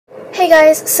Hey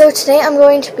guys, so today I'm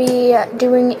going to be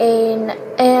doing an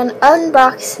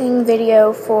unboxing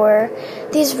video for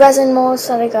these resin molds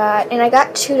that I got, and I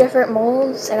got two different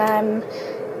molds, and I'm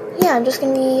just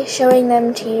going to be showing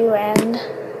them to you, and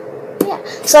yeah.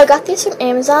 So I got these from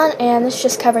Amazon, and this is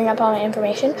just covering up all my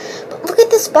information, but look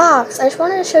at this box. I just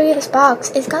wanted to show you this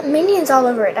box. It's got minions all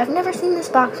over it. I've never seen this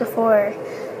box before.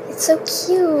 It's so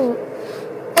cute.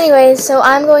 Anyways, so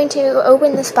I'm going to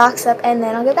open this box up, and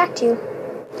then I'll get back to you.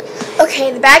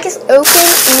 Okay, the bag is open,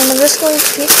 and I'm just going to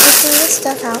be taking this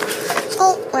stuff out.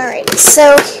 Oh, alright.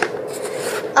 So,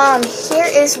 here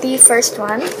is the first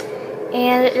one,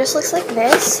 and it just looks like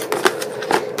this.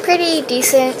 Pretty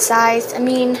decent sized. I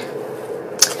mean,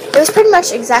 it was pretty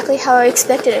much exactly how I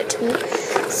expected it to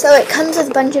be. So it comes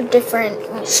with a bunch of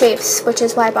different shapes, which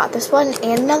is why I bought this one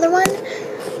and another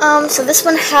one. So this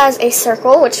one has a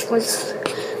circle, which was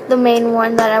the main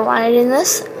one that I wanted in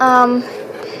this.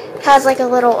 Has like a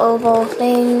little oval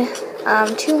thing,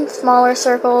 two smaller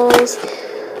circles,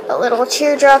 a little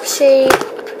teardrop shape,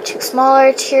 two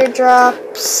smaller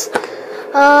teardrops.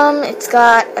 It's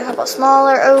got a couple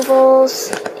smaller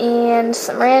ovals and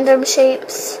some random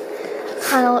shapes,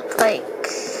 kind of look like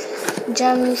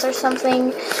gems or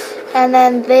something. And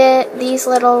then these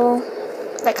little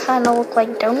that kind of look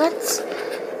like donuts.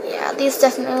 Yeah, these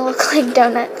definitely look like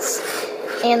donuts.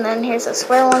 And then here's a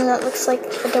square one that looks like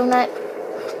a donut.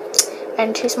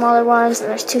 And two smaller ones, and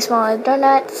there's two smaller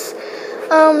donuts.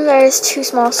 There's two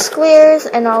small squares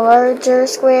and a larger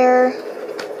square.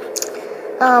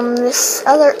 This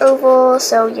other oval,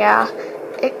 so yeah,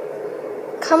 it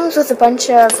comes with a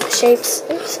bunch of shapes.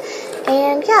 Oops.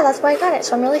 And yeah, that's why I got it,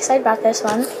 so I'm really excited about this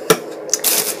one.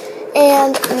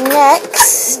 And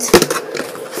next,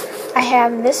 I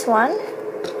have this one.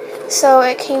 So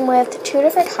it came with two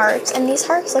different hearts, and these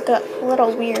hearts look a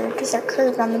little weird because they're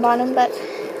curved on the bottom, but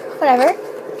whatever.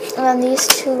 And then these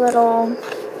two little,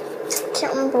 I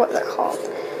can't remember what they're called.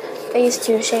 These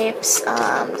two shapes,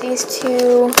 these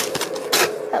two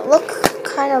that look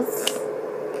kind of,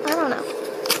 I don't know.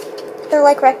 They're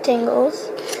like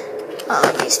rectangles.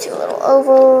 These two little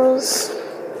ovals.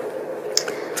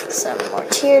 Some more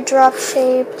teardrop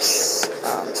shapes.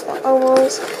 Some more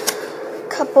ovals.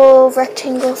 Couple of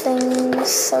rectangle things.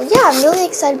 So yeah, I'm really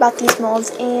excited about these molds,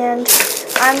 and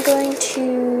I'm going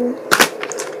to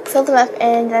fill them up,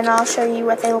 and then I'll show you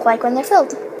what they look like when they're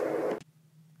filled.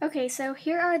 Okay, so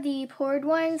here are the poured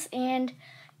ones, and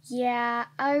yeah,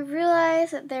 I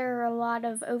realize that there are a lot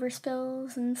of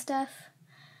overspills and stuff,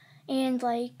 and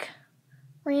like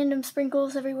random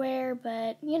sprinkles everywhere,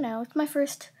 but you know, it's my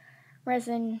first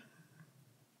resin,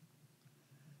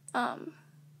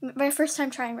 my first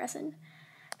time trying resin.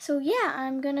 So yeah,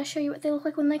 I'm gonna show you what they look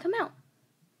like when they come out.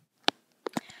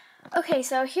 Okay,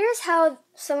 so here's how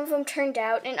some of them turned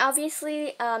out, and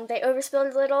obviously they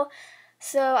overspilled a little,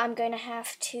 so I'm going to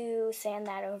have to sand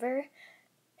that over.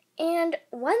 And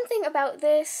one thing about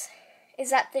this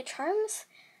is that the charms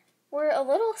were a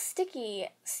little sticky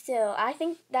still. I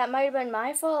think that might have been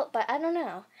my fault, but I don't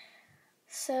know.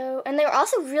 So, and they were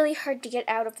also really hard to get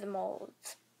out of the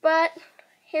molds. But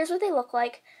here's what they look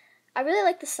like. I really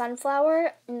like the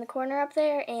sunflower in the corner up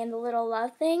there and the little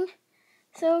love thing.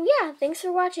 So yeah, thanks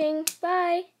for watching.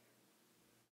 Bye!